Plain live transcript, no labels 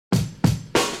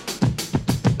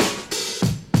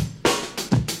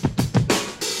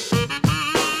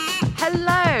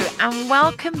and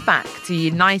welcome back to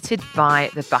United by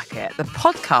the Bucket, the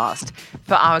podcast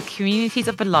for our communities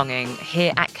of belonging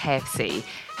here at KFC,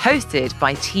 hosted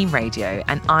by Team Radio,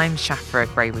 and I'm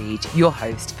Shafra Gray-Reid, your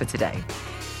host for today.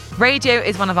 Radio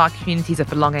is one of our communities of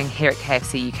belonging here at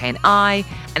KFC UK and I,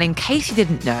 and in case you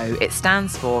didn't know, it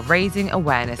stands for Raising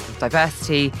Awareness of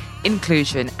Diversity,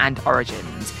 Inclusion and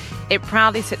Origins. It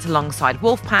proudly sits alongside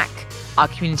Wolfpack, our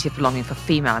community of belonging for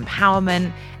female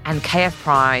empowerment, and KF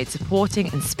Pride,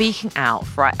 supporting and speaking out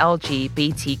for our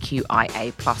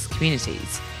LGBTQIA+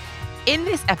 communities. In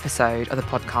this episode of the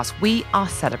podcast, we are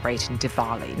celebrating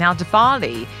Diwali. Now,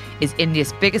 Diwali is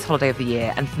India's biggest holiday of the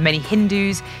year, and for many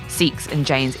Hindus, Sikhs and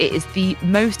Jains, it is the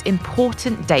most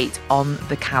important date on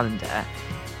the calendar.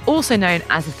 Also known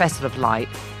as the Festival of Light,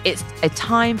 it's a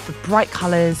time for bright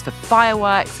colours, for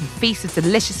fireworks and feasts of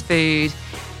delicious food.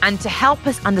 And to help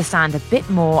us understand a bit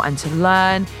more and to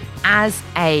learn as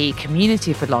a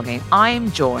community of belonging, I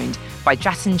am joined by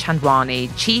Jatin Chandwani,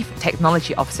 Chief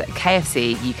Technology Officer at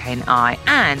KFC UK and I,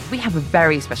 and we have a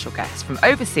very special guest from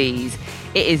overseas.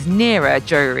 It is Nira,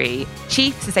 Johri,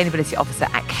 Chief Sustainability Officer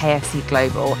at KFC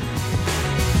Global.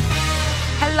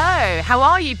 Hello, how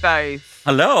are you both?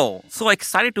 Hello. So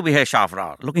excited to be here,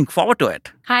 Shafra. Looking forward to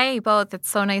it. Hi, both. It's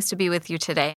so nice to be with you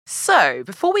today. So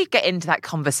before we get into that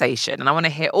conversation, and I want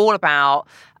to hear all about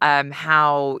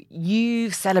how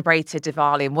you've celebrated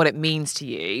Diwali and what it means to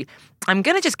you, I'm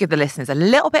going to just give the listeners a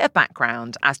little bit of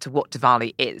background as to what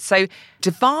Diwali is. So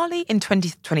Diwali in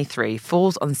 2023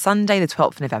 falls on Sunday, the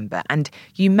 12th of November, and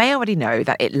you may already know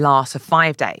that it lasts for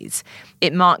 5 days.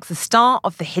 It marks the start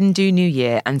of the Hindu New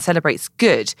Year and celebrates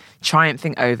good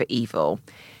triumphing over evil.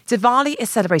 Diwali is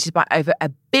celebrated by over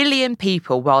 1 billion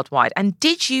people worldwide. And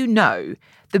did you know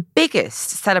the biggest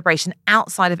celebration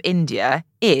outside of India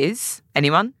is,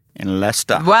 anyone? In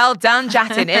Leicester. Well done,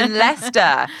 Jatin, in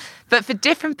Leicester. But for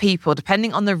different people,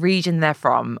 depending on the region they're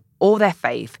from or their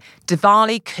faith,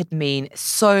 Diwali could mean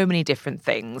so many different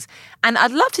things. And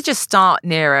I'd love to just start,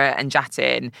 Nira and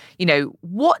Jatin. You know,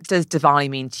 what does Diwali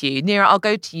mean to you? Nira, I'll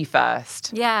go to you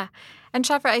first. Yeah. And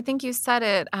Shafra, I think you said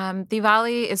it.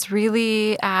 Diwali is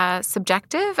really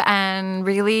subjective and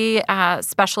really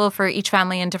special for each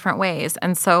family in different ways.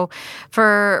 And so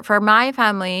for my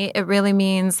family, it really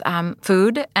means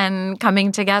food and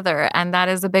coming together. And that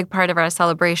is a big part of our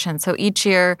celebration. So each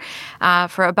year,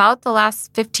 for about the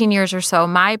last 15 years or so,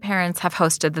 my parents have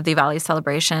hosted the Diwali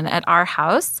celebration at our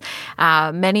house.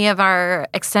 Many of our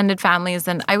extended families,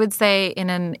 and I would say in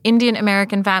an Indian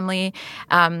American family,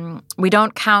 we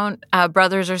don't count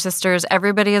brothers or sisters.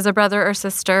 Everybody is a brother or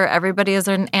sister. Everybody is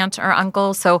an aunt or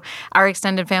uncle. So our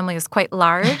extended family is quite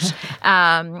large.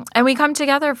 And we come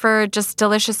together for just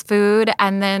delicious food.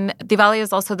 And then Diwali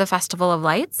is also the Festival of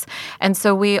Lights. And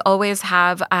so we always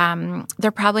have,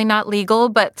 they're probably not legal,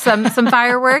 but some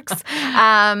fireworks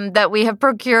that we have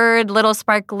procured, little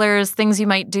sparklers, things you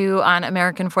might do on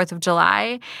American 4th of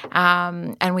July.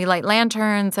 And we light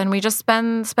lanterns and we just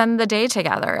spend the day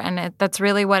together. And that's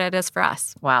really what it is for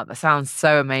us. Wow, that sounds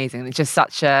so amazing. It's just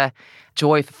such a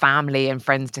joy for family and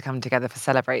friends to come together to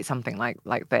celebrate something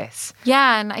like this.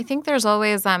 Yeah, and I think there's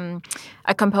always a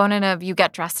component of you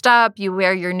get dressed up, you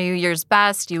wear your New Year's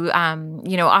best.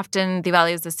 Often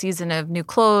Diwali is a season of new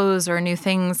clothes or new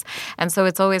things, and so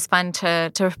it's always fun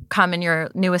to come in your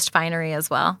newest finery as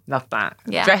well. Love that.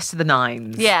 Yeah. Dress to the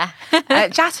nines. Yeah.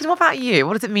 Jatin, what about you?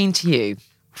 What does it mean to you?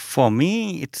 For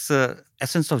me, it's a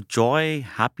essence of joy,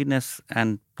 happiness,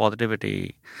 and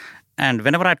positivity. And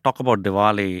whenever I talk about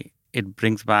Diwali, it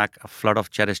brings back a flood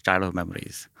of cherished childhood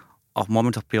memories, of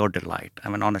moments of pure delight,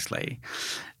 honestly.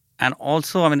 And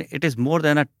also, it is more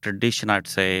than a tradition, I'd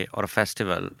say, or a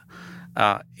festival.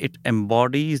 It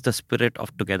embodies the spirit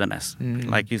of togetherness.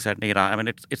 Like you said,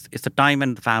 Nira, it's a time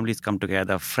when families come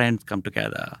together, friends come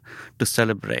together to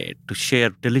celebrate, to share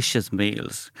delicious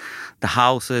meals. The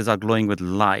houses are glowing with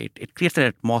light. It creates an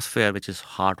atmosphere which is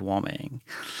heartwarming.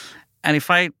 And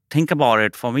if I think about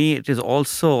it, for me, it is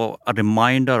also a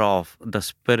reminder of the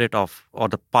spirit of, or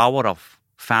the power of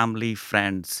family,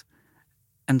 friends,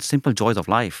 and simple joys of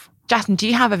life. Jatin, do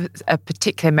you have a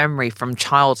particular memory from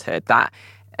childhood that,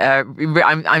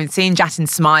 I'm seeing Jatin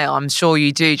smile, I'm sure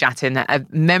you do, Jatin, a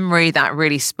memory that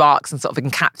really sparks and sort of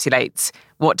encapsulates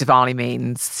what Diwali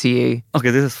means to you?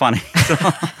 Okay, this is funny.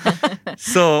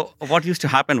 So what used to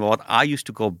happen was I used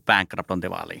to go bankrupt on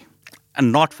Diwali.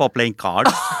 And not for playing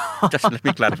cards, just let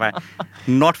me clarify,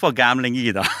 not for gambling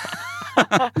either.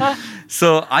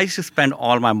 So I used to spend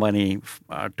all my money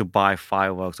to buy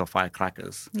fireworks or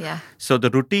firecrackers. Yeah. So the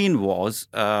routine was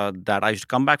that I used to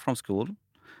come back from school.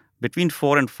 Between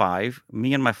 4 and 5,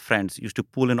 me and my friends used to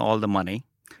pool in all the money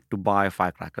to buy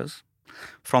firecrackers.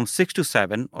 from 6 to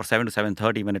 7 or 7 to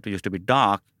 7:30, when it used to be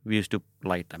dark, we used to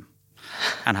light them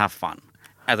and have fun.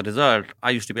 As a result, I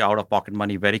used to be out of pocket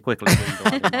money very quickly.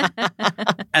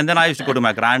 And then I used to go to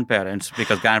my grandparents,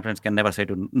 because grandparents can never say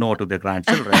no to their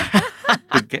grandchildren,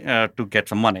 to get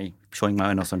some money, showing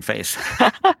my innocent face.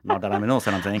 Not that I'm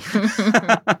innocent, I'm saying.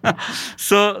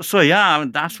 So yeah, I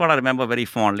mean, that's what I remember very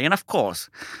fondly. And of course,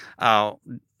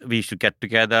 we used to get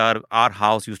together. Our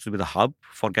house used to be the hub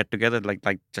for get-together,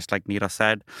 just like Nira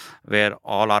said, where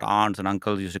all our aunts and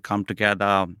uncles used to come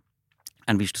together,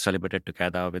 and we used to celebrate it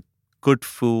together with good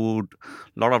food,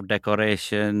 a lot of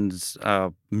decorations,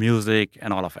 music,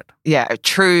 and all of it. Yeah, a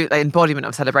true embodiment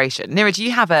of celebration. Nira, do you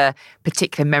have a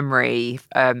particular memory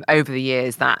over the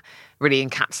years that really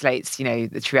encapsulates,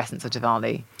 the true essence of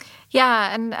Diwali?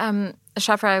 Yeah, and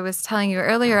Shafra, I was telling you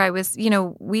earlier, I was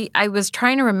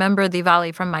trying to remember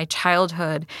Diwali from my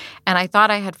childhood, and I thought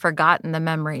I had forgotten the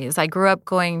memories. I grew up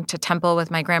going to temple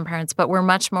with my grandparents, but we're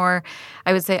much more,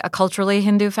 I would say, a culturally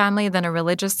Hindu family than a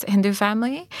religious Hindu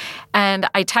family. And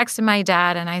I texted my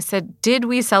dad and I said, did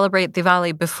we celebrate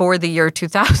Diwali before the year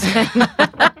 2000?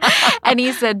 And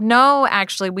he said, no,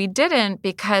 actually, we didn't,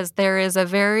 because there is a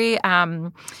very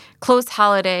close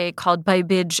holiday called Bhai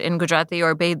Bij in Gujarati,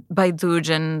 or Bhai Dooj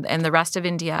in the rest of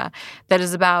India, that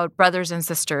is about brothers and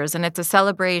sisters. And it's a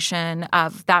celebration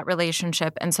of that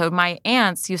relationship. And so my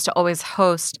aunts used to always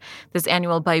host this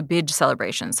annual Bhai Bij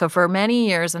celebration. So for many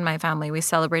years in my family, we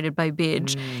celebrated Bhai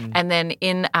Bij. And then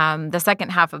in the second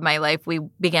half of my life, we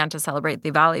began to celebrate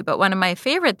Diwali. But one of my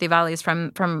favorite Diwalis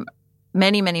from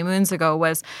many, many moons ago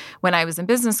was when I was in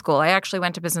business school. I actually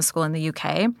went to business school in the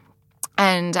UK.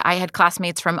 And I had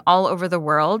classmates from all over the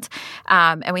world,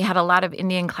 and we had a lot of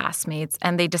Indian classmates,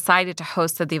 and they decided to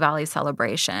host a Diwali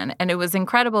celebration. And it was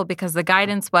incredible because the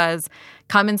guidance was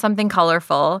come in something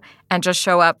colorful and just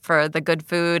show up for the good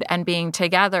food and being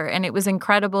together. And it was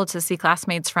incredible to see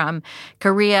classmates from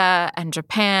Korea and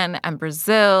Japan and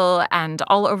Brazil and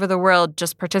all over the world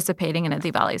just participating in a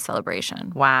Diwali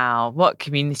celebration. Wow, what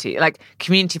community,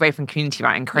 community away from community,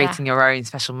 right? And creating your own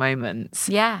special moments.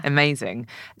 Yeah. Amazing.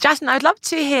 Jatin, I'd love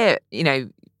to hear,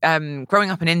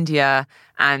 growing up in India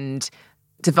and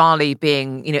Diwali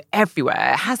being,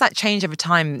 everywhere, has that changed over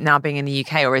time now being in the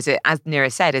UK? Or is it, as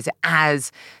Nira said, is it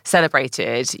as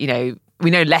celebrated?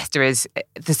 We know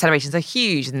the celebrations are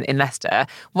huge in Leicester.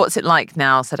 What's it like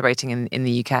now celebrating in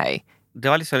the UK?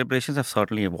 Diwali celebrations have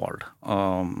certainly evolved.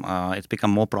 It's become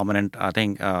more prominent. I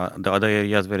think the other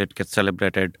areas where it gets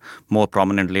celebrated more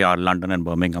prominently are London and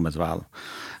Birmingham as well.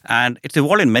 And it's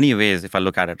evolved in many ways, if I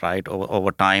look at it, right,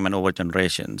 over time and over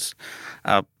generations.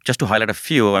 Just to highlight a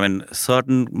few,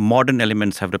 certain modern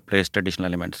elements have replaced traditional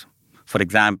elements. For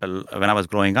example, when I was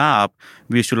growing up,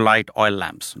 we used to light oil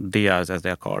lamps, diyas as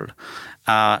they're called.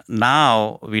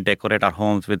 Now we decorate our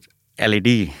homes with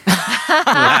LED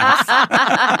lamps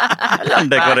and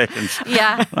decorations.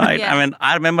 Yeah. Right? Yeah.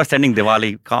 I remember sending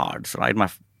Diwali cards, right? My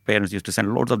parents used to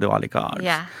send loads of Diwali cards.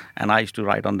 Yeah. And I used to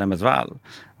write on them as well.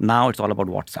 Now it's all about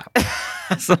WhatsApp.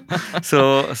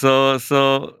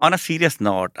 So on a serious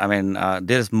note,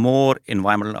 there's more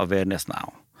environmental awareness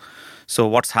now. So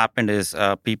what's happened is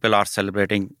people are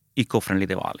celebrating eco-friendly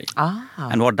Diwali.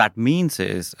 And what that means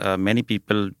is many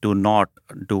people do not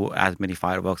do as many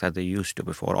fireworks as they used to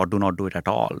before, or do not do it at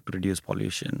all to reduce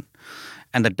pollution.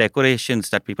 And the decorations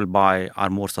that people buy are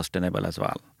more sustainable as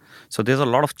well. So there's a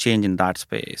lot of change in that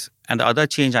space. And the other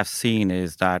change I've seen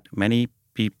is that many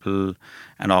people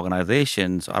and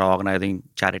organizations are organizing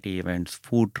charity events,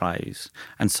 food drives,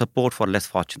 and support for less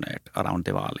fortunate around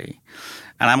Diwali.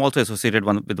 And I'm also associated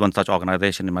with one such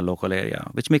organization in my local area,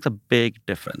 which makes a big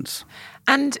difference.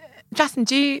 And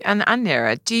Jatin, and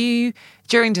Nira,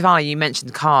 during Diwali, you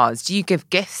mentioned cards. Do you give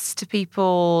gifts to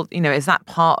people? Is that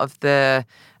part of the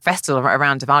festival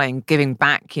around Diwali and giving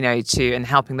back, to and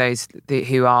helping those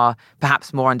who are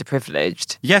perhaps more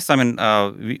underprivileged? Yes,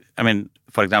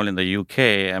 for example, in the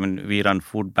UK, we run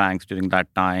food banks during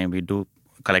that time. We do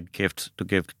collect gifts to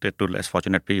give to less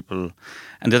fortunate people.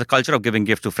 And there's a culture of giving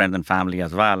gifts to friends and family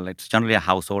as well. It's generally a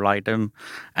household item.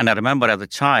 And I remember as a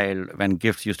child, when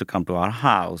gifts used to come to our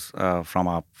house from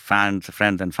our friends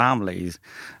and families,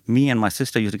 me and my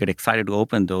sister used to get excited to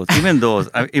open those, even though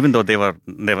they were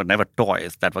never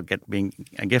toys that were being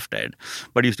gifted.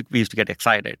 But we used to get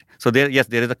excited. So there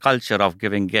is a culture of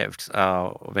giving gifts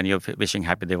when you're wishing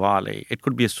Happy Diwali. It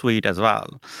could be sweet as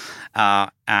well.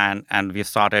 And we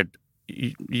started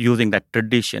using that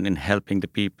tradition in helping the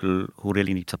people who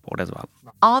really need support as well.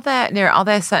 Are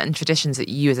there certain traditions that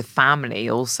you as a family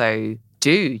also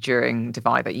do during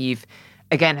Diwali that you've,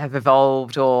 again, have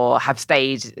evolved or have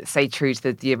stayed true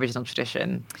to the original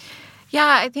tradition?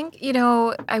 Yeah, I think,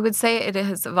 I would say it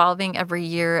is evolving every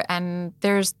year, and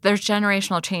there's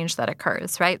generational change that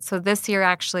occurs, right? So this year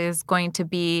actually is going to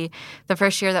be the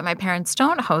first year that my parents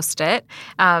don't host it.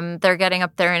 They're getting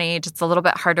up there in age. It's a little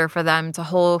bit harder for them to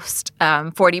host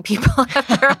 40 people at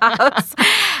their house.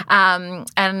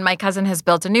 And my cousin has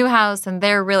built a new house, and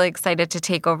they're really excited to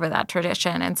take over that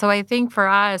tradition. And so I think for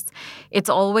us, it's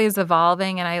always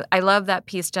evolving. And I love that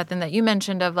piece, Jatin, that you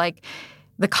mentioned of like,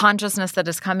 the consciousness that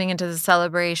is coming into the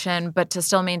celebration, but to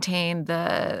still maintain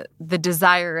the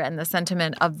desire and the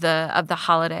sentiment of the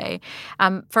holiday.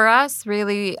 For us,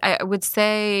 really, I would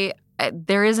say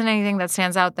there isn't anything that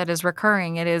stands out that is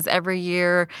recurring. It is every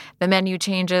year the menu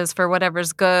changes for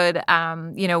whatever's good.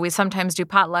 We sometimes do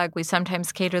potluck. We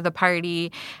sometimes cater the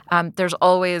party. There's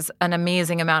always an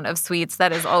amazing amount of sweets.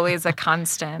 That is always a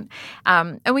constant.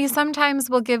 And we sometimes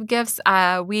will give gifts.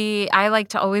 I like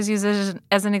to always use it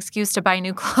as an excuse to buy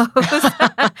new clothes.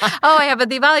 I have a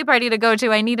Diwali party to go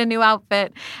to. I need a new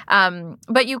outfit.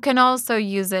 But you can also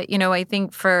use it, I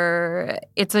think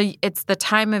it's the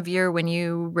time of year when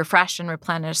you refresh and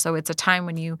replenish. So it's a time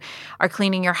when you are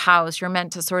cleaning your house. You're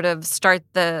meant to sort of start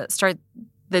the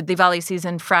Diwali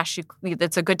season fresh.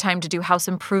 It's a good time to do house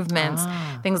improvements.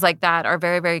 Things like that are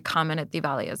very, very common at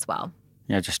Diwali as well.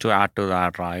 Yeah, just to add to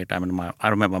that, right? I mean, I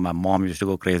remember my mom used to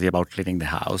go crazy about cleaning the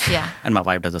house. Yeah. And my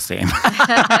wife does the same.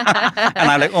 And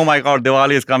I'm like, oh my God,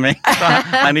 Diwali is coming. So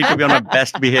I need to be on my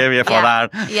best behavior for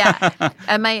that. Yeah.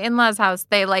 At my in-laws' house,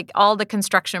 they like all the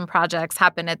construction projects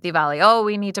happen at Diwali. Oh,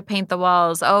 we need to paint the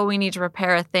walls. Oh, we need to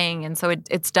repair a thing. And so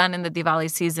it's done in the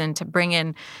Diwali season to bring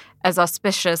in as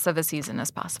auspicious of a season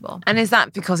as possible. And is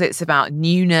that because it's about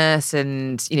newness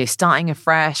and, starting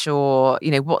afresh, or,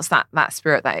 what's that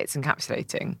spirit that it's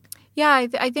encapsulating? Yeah,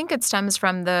 I think it stems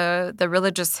from the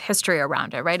religious history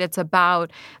around it, right? It's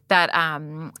about that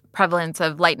prevalence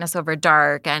of lightness over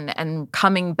dark and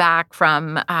coming back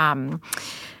from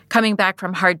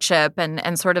hardship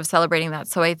and sort of celebrating that.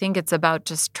 So I think it's about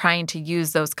just trying to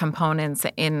use those components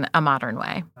in a modern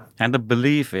way. And the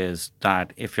belief is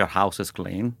that if your house is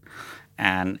clean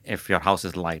and if your house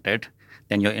is lighted,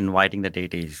 then you're inviting the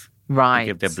deities to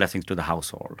give their blessings to the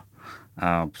household.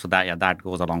 So that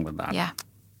goes along with that. Yeah.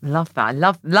 Love that. I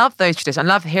love those traditions. I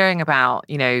love hearing about,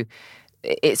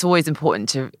 it's always important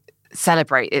to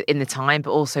celebrate it in the time,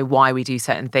 but also why we do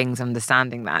certain things,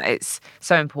 understanding that. It's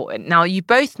so important. Now, you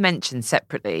both mentioned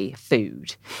separately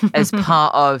food as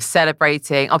part of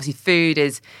celebrating. Obviously, food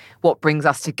is what brings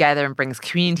us together and brings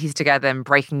communities together, and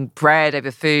breaking bread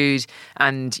over food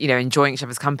and, enjoying each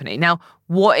other's company. Now,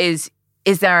 is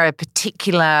there a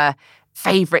particular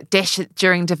favorite dish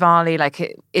during Diwali?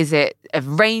 Like, is it a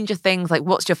range of things? Like,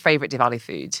 what's your favorite Diwali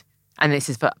food? And this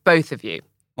is for both of you.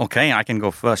 Okay, I can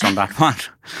go first on that one.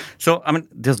 So,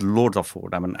 there's loads of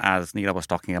food. As Nira was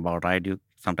talking about, right? You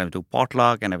sometimes do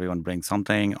potluck and everyone brings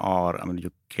something, or,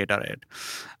 you cater it.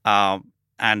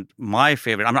 And my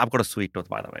favorite, I've got a sweet tooth,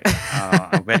 by the way,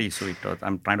 a very sweet tooth.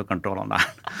 I'm trying to control on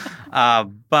that.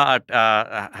 But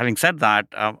having said that,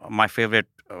 my favorite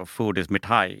food is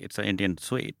mithai. It's an Indian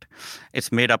sweet.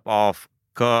 It's made up of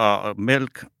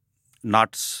milk,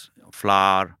 nuts,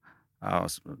 flour,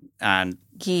 and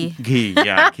ghee.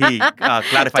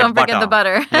 Clarified Don't forget butter. the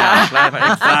butter.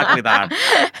 Yeah, exactly that.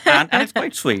 And it's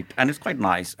quite sweet and it's quite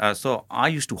nice. So I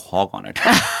used to hog on it.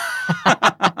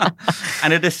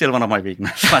 And it is still one of my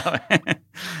weaknesses, by the way.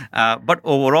 But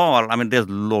overall, there's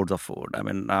loads of food.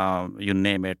 You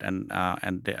name it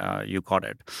and you got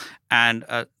it. And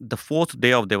the fourth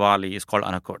day of Diwali is called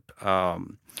Anakut,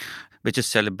 which is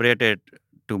celebrated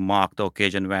to mark the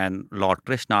occasion when Lord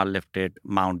Krishna lifted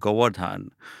Mount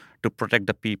Govardhan to protect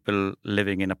the people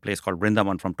living in a place called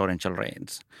Vrindavan from torrential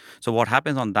rains. So what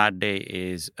happens on that day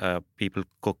is people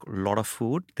cook a lot of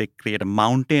food. They create a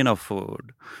mountain of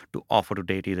food to offer to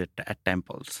deities at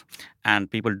temples.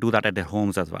 And people do that at their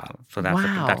homes as well. So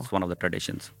that's one of the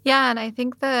traditions. Yeah, and I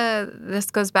think this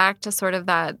goes back to sort of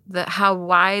how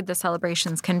wide the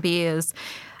celebrations can be. Is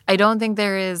I don't think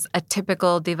there is a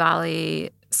typical Diwali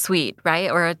sweet,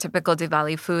 right? Or a typical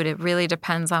Diwali food. It really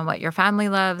depends on what your family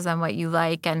loves and what you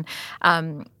like. And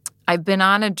I've been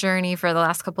on a journey for the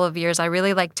last couple of years. I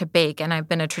really like to bake, and I've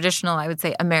been a traditional, I would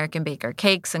say, American baker,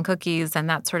 cakes and cookies and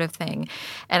that sort of thing.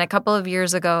 And a couple of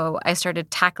years ago, I started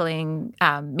tackling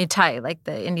mithai, like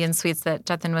the Indian sweets that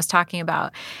Jatin was talking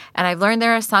about. And I've learned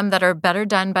there are some that are better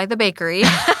done by the bakery.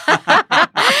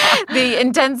 the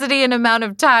intensity and amount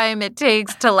of time it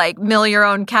takes to like mill your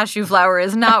own cashew flour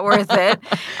is not worth it.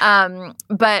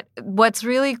 But what's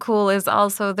really cool is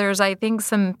also there's, I think,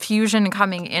 some fusion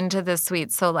coming into the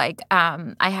sweet. So like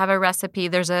I have a recipe.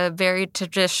 There's a very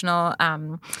traditional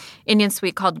Indian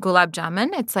sweet called gulab jamun.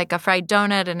 It's like a fried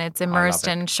donut and it's immersed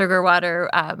in sugar water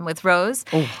with rose.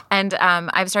 Oh. And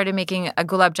I've started making a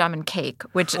gulab jamun cake,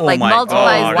 which Oh like my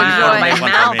multiplies God. the Wow, joy. my One for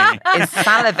mouth is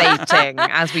salivating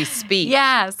as we speak.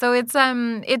 Yeah, so it's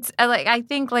like I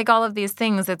think like all of these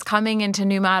things, it's coming into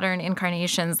new modern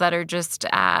incarnations that are just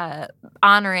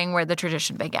honoring where the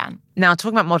tradition began. Now,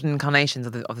 talking about modern incarnations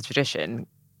of the tradition,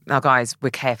 now, guys,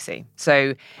 we're KFC.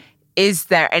 So is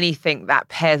there anything that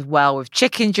pairs well with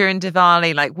chicken during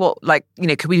Diwali? Like what, like, you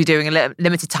know, could we be doing a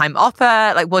limited time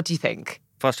offer? Like, what do you think?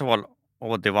 First of all,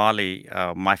 over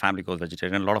Diwali, my family goes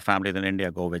vegetarian. A lot of families in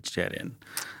India go vegetarian,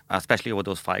 especially over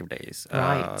those 5 days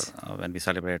Right. when we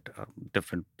celebrate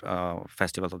different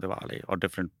festivals of Diwali or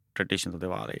different traditions of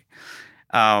Diwali.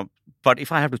 But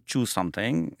if I have to choose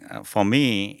something, for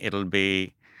me, it'll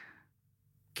be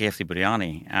KFC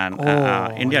biryani. And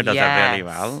India does that really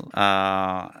yes.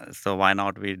 well. So why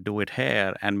not we do it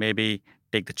here and maybe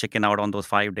take the chicken out on those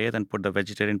 5 days and put the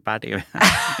vegetarian patty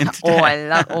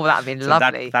instead. That'd be So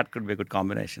lovely. that could be a good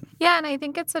combination. Yeah, and I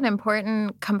think it's an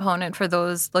important component for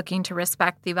those looking to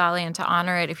respect Diwali and to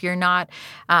honor it. If you're not,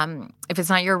 if it's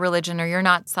not your religion or you're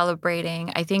not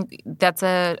celebrating, I think that's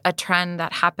a trend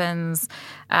that happens,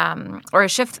 or a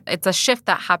shift. It's a shift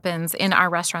that happens in our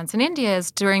restaurants in India.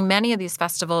 Is during many of these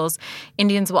festivals,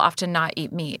 Indians will often not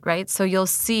eat meat, right? So you'll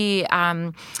see.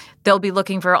 They'll be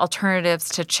looking for alternatives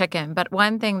to chicken. But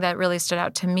one thing that really stood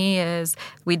out to me is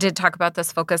we did talk about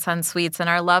this focus on sweets and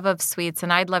our love of sweets.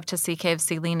 And I'd love to see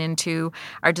KFC lean into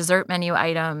our dessert menu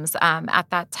items at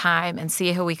that time and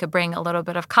see how we could bring a little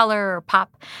bit of color or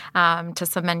pop to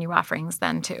some menu offerings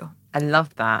then too. I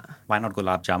love that. Why not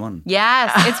gulab jamun?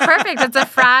 Yes, it's perfect. It's a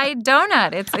fried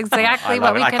donut. It's exactly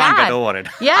what we I could can't add. get over it.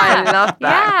 Yeah, I love that.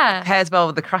 Yeah. Pairs well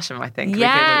with the crush'em, I think. We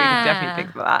Yeah. could definitely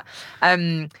think about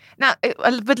that. Now,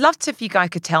 I would love to if you guys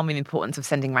could tell me the importance of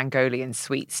sending rangoli and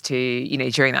sweets to, you know,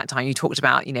 during that time. You talked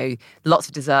about, you know, lots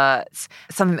of desserts.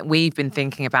 Something that we've been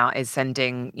thinking about is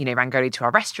sending, you know, rangoli to our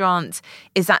restaurants.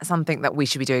 Is that something that we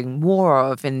should be doing more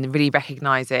of and really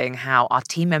recognizing how our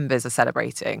team members are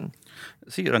celebrating?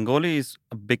 See, Rangoli is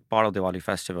a big part of Diwali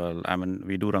festival. I mean,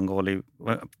 we do Rangoli.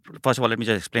 First of all, let me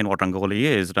just explain what Rangoli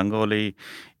is. Rangoli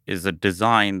is a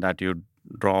design that you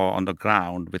draw on the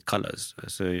ground with colors.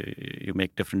 So you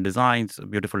make different designs,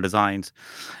 beautiful designs,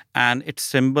 and it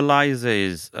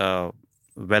symbolizes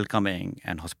welcoming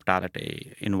and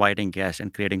hospitality, inviting guests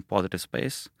and creating positive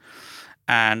space.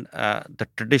 And the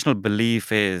traditional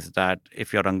belief is that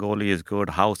if your rangoli is good,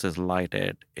 house is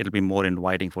lighted, it'll be more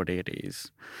inviting for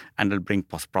deities and it'll bring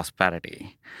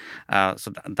prosperity.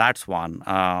 So that's one.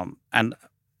 And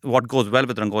what goes well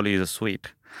with rangoli is a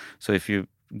sweet. So if you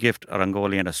gift a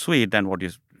rangoli and a sweet, then what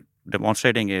you're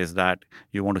demonstrating is that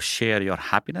you want to share your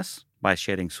happiness by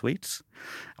sharing sweets,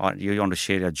 or you want to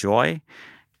share your joy,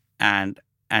 and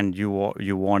you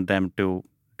want them to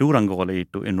do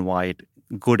rangoli to invite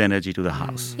good energy to the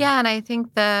house. Yeah, and I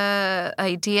think the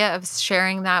idea of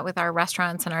sharing that with our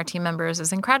restaurants and our team members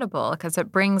is incredible because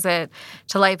it brings it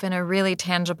to life in a really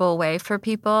tangible way for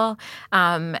people.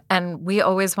 And we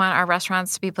always want our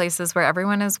restaurants to be places where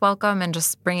everyone is welcome, and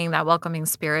just bringing that welcoming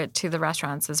spirit to the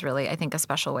restaurants is really, I think, a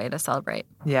special way to celebrate.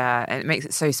 Yeah, and it makes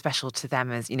it so special to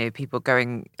them as, you know, people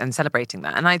going and celebrating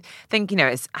that. And I think, you know,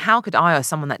 it's how could I, or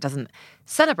someone that doesn't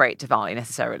celebrate Diwali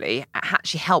necessarily,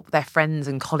 actually help their friends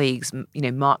and colleagues, you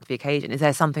know, mark the occasion? Is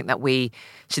there something that we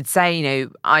should say? You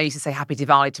know, I used to say Happy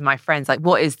Diwali to my friends. Like,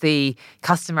 what is the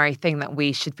customary thing that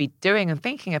we should be doing and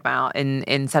thinking about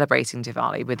in celebrating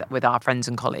Diwali with our friends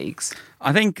and colleagues?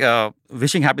 I think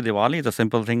wishing Happy Diwali is a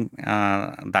simple thing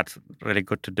that's really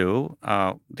good to do. There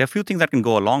are a few things that can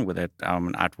go along with it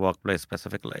at workplace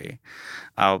specifically.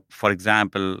 For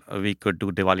example, we could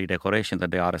do Diwali decorations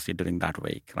at the RSC during that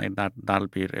week, right? That'll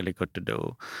be really good to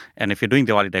do. And if you're doing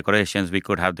Diwali decorations, we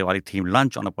could have Diwali themed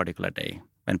lunch on a particular day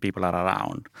when people are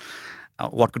around.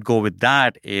 What could go with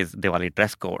that is Diwali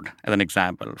dress code, as an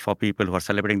example, for people who are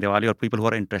celebrating Diwali or people who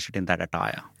are interested in that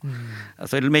attire.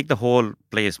 So it'll make the whole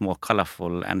place more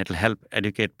colorful, and it'll help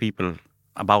educate people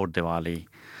about Diwali.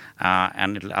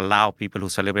 And it'll allow people who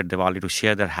celebrate Diwali to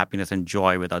share their happiness and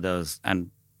joy with others and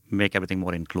make everything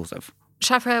more inclusive.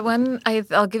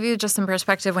 Shafra, I'll give you just some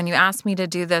perspective. When you asked me to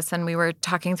do this and we were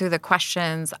talking through the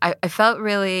questions, I felt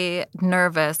really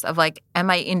nervous of like, am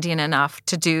I Indian enough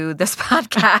to do this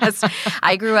podcast?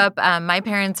 I grew up, my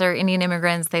parents are Indian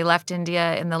immigrants. They left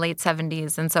India in the late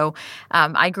 70s. And so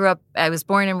I was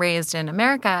born and raised in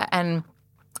America. And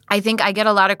I think I get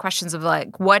a lot of questions of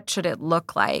like, what should it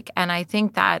look like? And I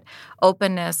think that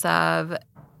openness of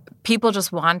people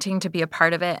just wanting to be a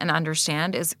part of it and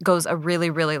understand goes a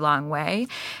really, really long way.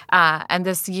 And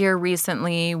this year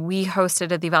recently, we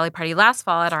hosted a Diwali party last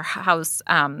fall at our house.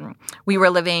 We were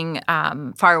living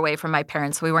far away from my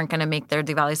parents, so we weren't going to make their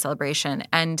Diwali celebration.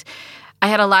 And I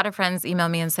had a lot of friends email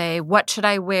me and say, what should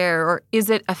I wear? Or is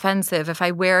it offensive if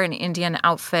I wear an Indian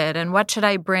outfit? And what should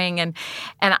I bring? And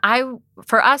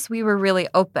for us, we were really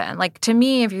open. Like, to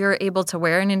me, if you're able to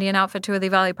wear an Indian outfit to a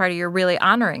Diwali party, you're really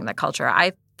honoring the culture.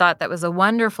 I thought that was a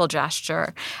wonderful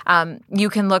gesture. You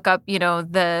can look up,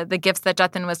 the gifts that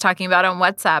Jatin was talking about on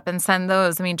WhatsApp and send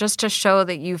those. I mean, just to show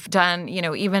that you've done,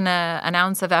 even an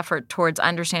ounce of effort towards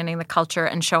understanding the culture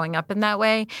and showing up in that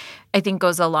way, I think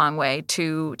goes a long way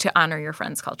to honor your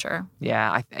friend's culture.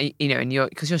 Yeah,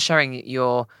 because you're showing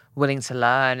you're willing to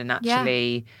learn and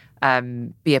actually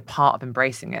be a part of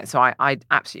embracing it. So I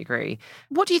absolutely agree.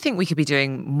 What do you think we could be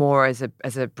doing more as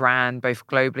a brand, both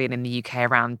globally and in the UK,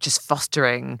 around just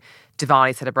fostering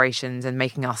Diwali celebrations and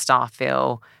making our staff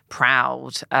feel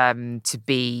proud to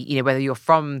be, whether you're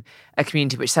from a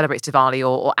community which celebrates Diwali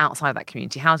or outside of that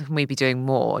community? How can we be doing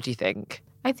more, do you think?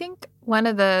 I think one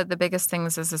of the biggest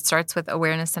things is it starts with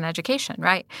awareness and education,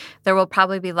 right? There will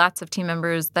probably be lots of team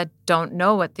members that don't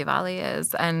know what Diwali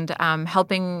is, and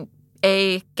helping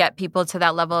get people to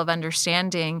that level of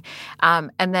understanding, and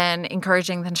then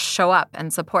encouraging them to show up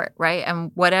and support, right?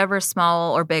 And whatever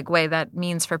small or big way that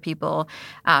means for people,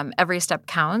 every step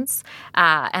counts.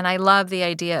 And I love the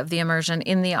idea of the immersion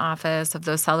in the office of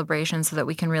those celebrations so that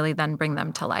we can really then bring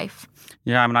them to life.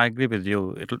 Yeah, I agree with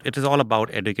you. It is all about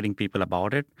educating people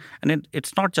about it. And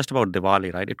it's not just about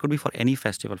Diwali, right? It could be for any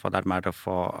festival, for that matter,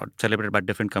 celebrated by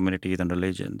different communities and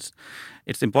religions.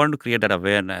 It's important to create that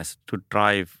awareness to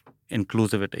drive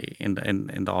inclusivity in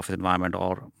the office environment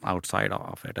or outside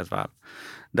of it as well.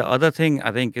 The other thing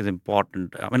I think is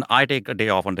important. I mean, I take a day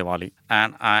off on Diwali,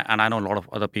 and I know a lot of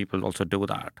other people also do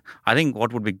that. I think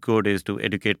what would be good is to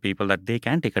educate people that they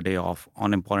can take a day off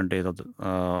on important days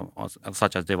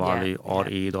such as Diwali or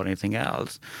Eid or anything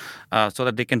else, so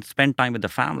that they can spend time with the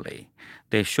family.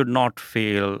 They should not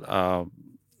feel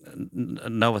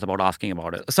nervous about asking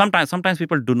about it. Sometimes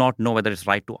people do not know whether it's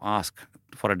right to ask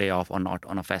for a day off or not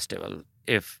on a festival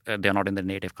if they're not in their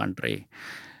native country.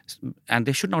 And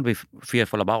they should not be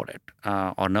fearful about it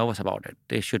or nervous about it.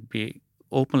 They should be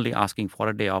openly asking for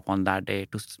a day off on that day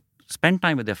to spend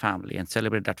time with their family and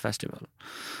celebrate that festival.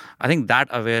 I think that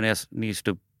awareness needs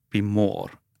to be more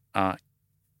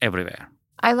everywhere.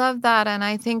 I love that. And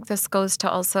I think this goes to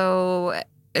also,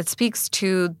 it speaks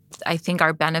to, I think,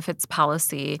 our benefits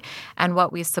policy and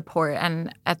what we support.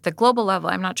 And at the global level,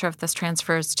 I'm not sure if this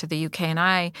transfers to the UK and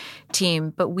I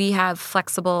team, but we have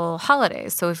flexible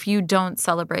holidays. So if you don't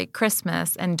celebrate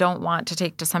Christmas and don't want to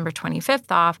take December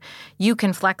 25th off, you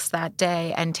can flex that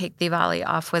day and take Diwali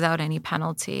off without any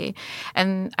penalty.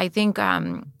 And I think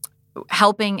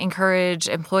helping encourage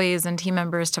employees and team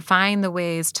members to find the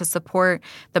ways to support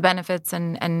the benefits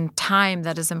and time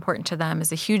that is important to them is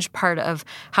a huge part of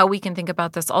how we can think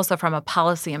about this also from a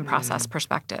policy and process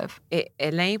perspective. It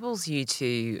enables you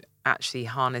to actually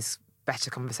harness better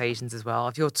conversations as well.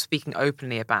 If you're speaking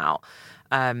openly about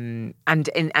and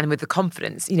with the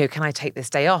confidence, can I take this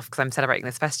day off because I'm celebrating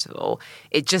this festival?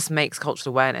 It just makes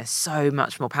cultural awareness so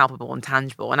much more palpable and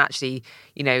tangible. And actually,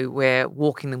 we're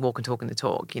walking the walk and talking the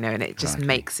talk, and it just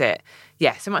makes it,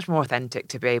 so much more authentic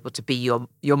to be able to be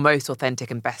your most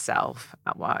authentic and best self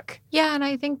at work. Yeah, and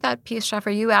I think that piece,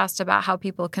 Shafra, you asked about how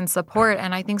people can support,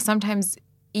 and I think sometimes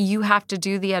you have to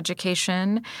do the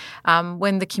education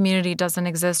when the community doesn't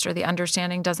exist or the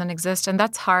understanding doesn't exist. And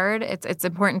that's hard. It's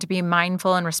important to be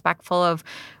mindful and respectful of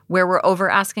where we're over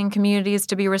asking communities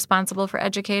to be responsible for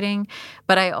educating.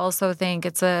 But I also think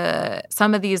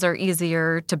some of these are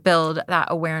easier to build that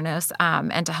awareness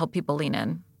and to help people lean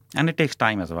in. And it takes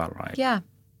time as well, right? Yeah.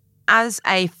 As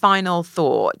a final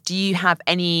thought, do you have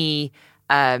any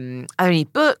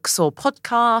books or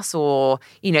podcasts or,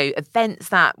 events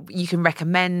that you can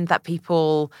recommend that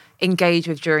people engage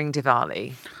with during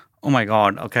Diwali? Oh my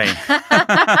God. Okay.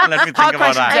 Let me think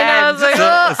about that.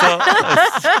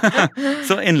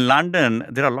 So in London,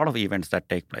 there are a lot of events that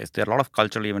take place. There are a lot of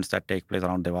cultural events that take place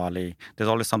around Diwali. There's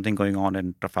always something going on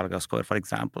in Trafalgar Square, for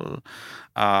example.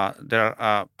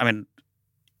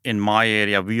 in my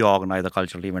area, we organize a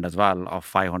cultural event as well of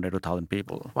 500 to 1,000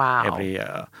 people Wow. every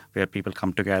year, where people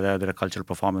come together. There are cultural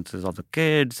performances of the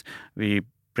kids. We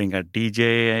bring a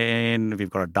DJ in. We've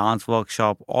got a dance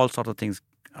workshop. All sorts of things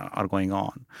are going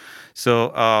on.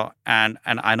 So, and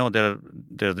I know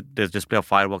there's display of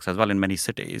fireworks as well in many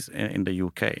cities in the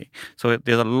UK. So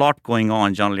there's a lot going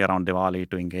on generally around Diwali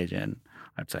to engage in,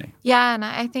 I'd say. Yeah, and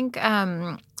I think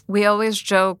we always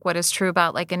joke what is true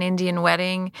about like an Indian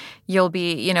wedding. You'll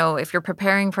be, if you're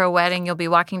preparing for a wedding, you'll be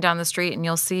walking down the street and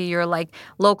you'll see your like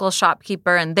local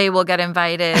shopkeeper and they will get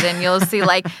invited. And you'll see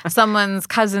like someone's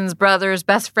cousin's brother's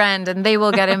best friend and they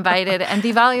will get invited. And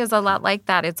Diwali is a lot like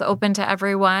that. It's open to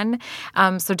everyone.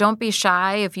 So don't be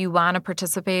shy if you want to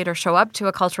participate or show up to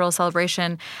a cultural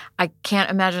celebration. I can't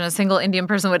imagine a single Indian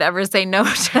person would ever say no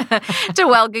to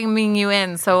welcoming you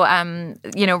in. So,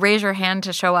 raise your hand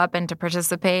to show up and to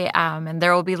participate. And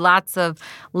there will be lots of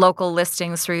local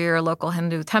listings through your local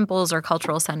Hindu temples or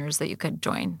cultural centers that you could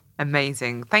join.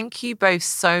 Amazing. Thank you both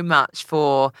so much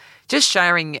for just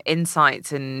sharing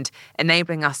insights and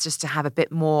enabling us just to have a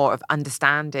bit more of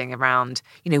understanding around,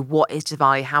 what is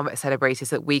Diwali, how it's celebrated,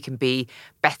 so that we can be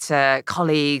better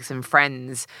colleagues and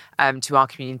friends to our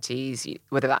communities,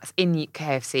 whether that's in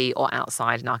KFC or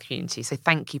outside in our community. So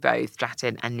thank you both,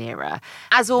 Jatin and Nira.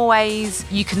 As always,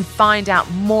 you can find out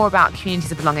more about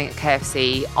communities of belonging at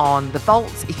KFC on the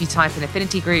Vault. If you type in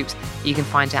affinity groups, you can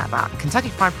find out about Kentucky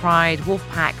Fried Pride,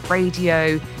 Wolfpack,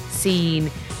 Radio,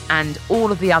 Scene, and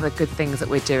all of the other good things that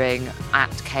we're doing at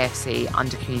KFC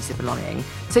under Communities of Belonging.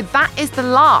 So that is the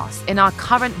last in our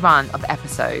current run of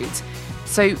episodes.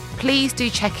 So please do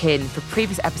check in for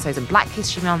previous episodes on Black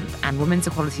History Month and Women's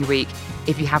Equality Week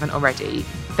if you haven't already.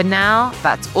 For now,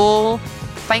 that's all.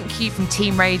 Thank you from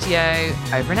Team Radio.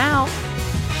 Over and out.